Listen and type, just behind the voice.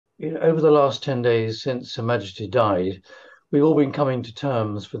over the last 10 days since Her Majesty died, we've all been coming to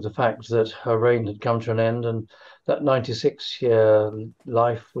terms with the fact that her reign had come to an end and that 96-year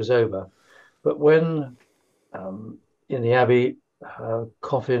life was over. But when in the Abbey, her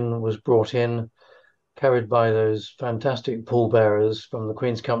coffin was brought in, carried by those fantastic pallbearers from the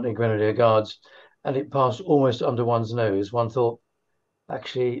Queen's Company Grenadier Guards, and it passed almost under one's nose, one thought,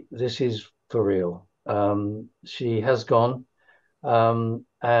 actually, this is for real. She has gone,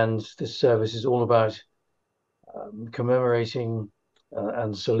 and this service is all about commemorating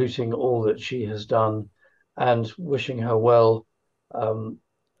and saluting all that she has done and wishing her well um,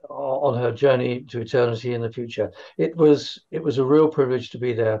 on her journey to eternity in the future. It was a real privilege to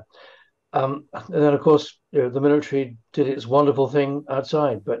be there. And then, of course, the military did its wonderful thing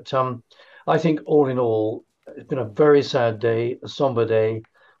outside. But I think, all in all, it's been a very sad day, a somber day,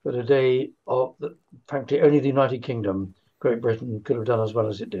 but a day of, frankly, only the United Kingdom, Great Britain, could have done as well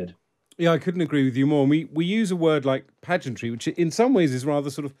as it did. Yeah, I couldn't agree with you more. And we use a word like pageantry, which in some ways is rather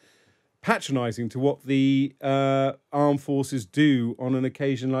sort of patronising to what the armed forces do on an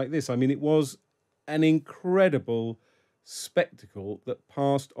occasion like this. I mean, it was an incredible spectacle that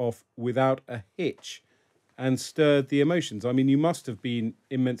passed off without a hitch and stirred the emotions. I mean, you must have been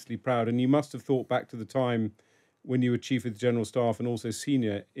immensely proud, and you must have thought back to the time when you were Chief of the General Staff and also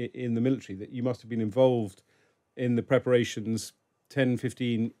senior in the military, that you must have been involved in the preparations 10,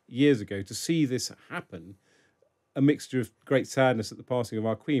 15 years ago to see this happen. A mixture of great sadness at the passing of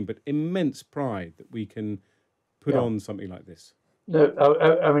our Queen, but immense pride that we can put on something like this. No,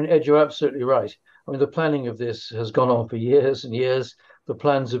 I mean, Ed, you're absolutely right. I mean, the planning of this has gone on for years and years. The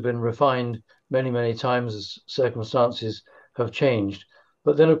plans have been refined many, many times as circumstances have changed.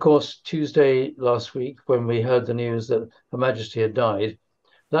 But then, of course, Tuesday last week, when we heard the news that Her Majesty had died,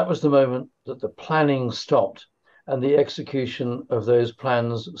 that was the moment that the planning stopped and the execution of those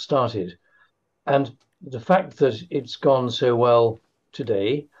plans started. And the fact that it's gone so well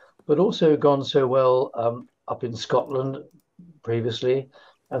today, but also gone so well up in Scotland previously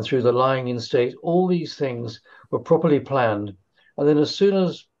and through the lying in state, all these things were properly planned. And then as soon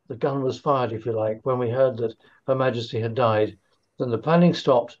as the gun was fired, if you like, when we heard that Her Majesty had died, then the planning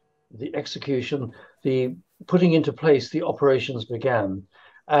stopped, the execution, the putting into place the operations began.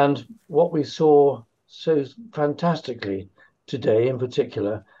 And what we saw so fantastically today in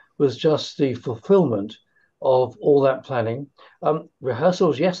particular was just the fulfillment of all that planning.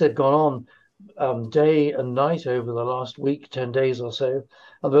 Rehearsals, yes, they've gone on day and night over the last week, 10 days or so.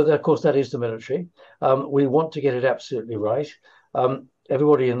 But of course, that is the military. We want to get it absolutely right.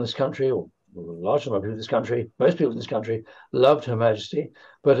 Everybody in this country, or a large number of people in this country, most people in this country, loved Her Majesty,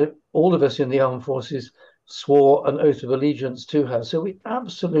 but all of us in the armed forces swore an oath of allegiance to her. So we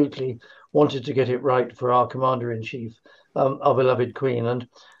absolutely wanted to get it right for our Commander-in-Chief, our beloved Queen. And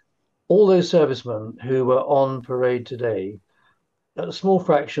all those servicemen who were on parade today, a small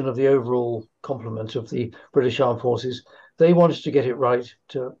fraction of the overall complement of the British Armed Forces, they wanted to get it right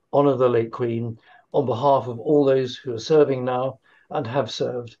to honour the late Queen on behalf of all those who are serving now and have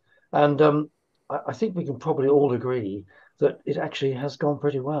served. And I think we can probably all agree that it actually has gone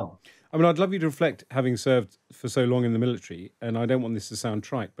pretty well. I mean, I'd love you to reflect, having served for so long in the military, and I don't want this to sound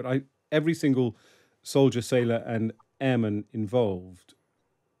trite, but every single soldier, sailor and airman involved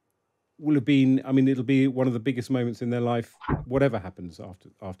will have been, I mean, it'll be one of the biggest moments in their life, whatever happens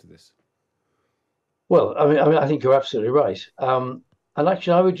after this. Well, I think you're absolutely right. And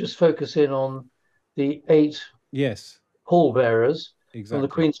actually, I would just focus in on the 8 pallbearers from the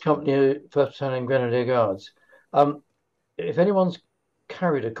Queen's Company 1st Battalion Grenadier Guards. If anyone's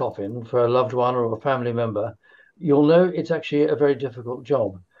carried a coffin for a loved one or a family member, you'll know it's actually a very difficult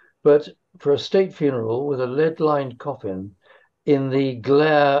job. But for a state funeral with a lead-lined coffin in the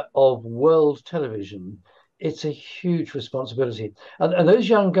glare of world television, it's a huge responsibility. And those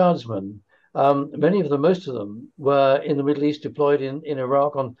young guardsmen, many of them, most of them, were in the Middle East, deployed in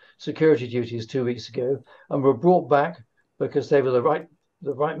Iraq on security duties 2 weeks ago, and were brought back because they were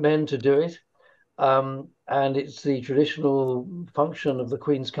the right men to do it. And it's the traditional function of the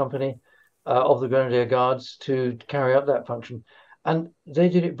Queen's Company, of the Grenadier Guards, to carry out that function. And they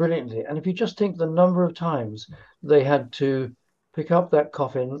did it brilliantly. And if you just think the number of times they had to pick up that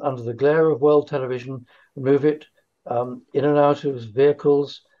coffin under the glare of world television, move it in and out of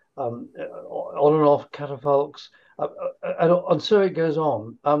vehicles, on and off catafalques, and so it goes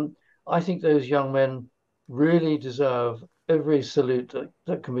on. I think those young men really deserve every salute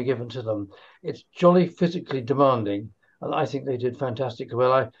that can be given to them. It's jolly physically demanding, and I think they did fantastically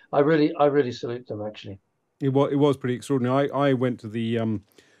well. I really salute them, actually. It was pretty extraordinary. I went to the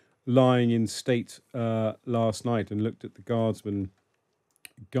lying in state last night and looked at the guardsmen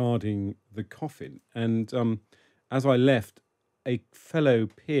guarding the coffin. And as I left, a fellow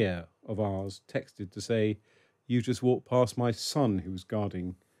peer of ours texted to say, "You just walked past my son who was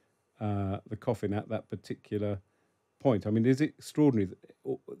guarding the coffin at that particular point." I mean, is it extraordinary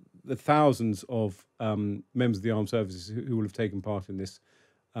that the thousands of members of the armed services who will have taken part in this,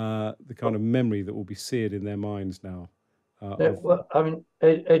 the kind of memory that will be seared in their minds now? Well, I mean,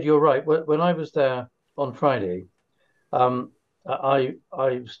 Ed, you're right. When I was there on Friday,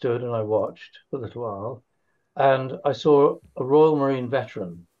 I stood and I watched for a little while, and I saw a Royal Marine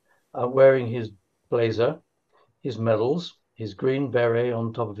veteran wearing his blazer, his medals, his green beret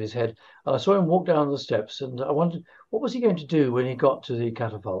on top of his head. And I saw him walk down the steps, and I wondered what was he going to do when he got to the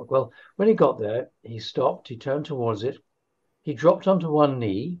catafalque. Well, when he got there, he stopped, he turned towards it, he dropped onto one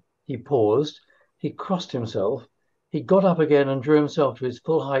knee, he paused, he crossed himself, he got up again and drew himself to his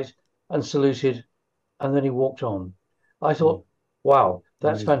full height and saluted, and then he walked on. I thought, wow,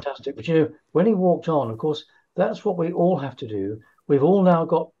 that's Amazing. fantastic. But when he walked on, of course, that's what we all have to do. We've all now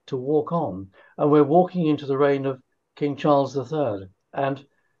got to walk on, and we're walking into the reign of King Charles III. And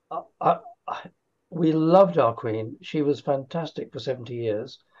we loved our Queen. She was fantastic for 70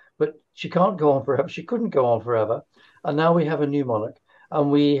 years, but she can't go on forever. She couldn't go on forever. And now we have a new monarch, and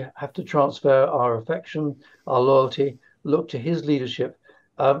we have to transfer our affection, our loyalty, look to his leadership,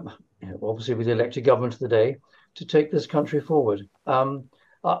 obviously with the elected government of the day, to take this country forward.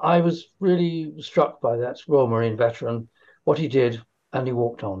 I was really struck by that Royal Marine veteran, what he did, and he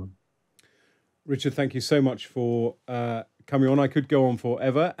walked on. Richard, thank you so much for coming on. I could go on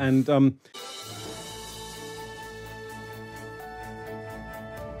forever. And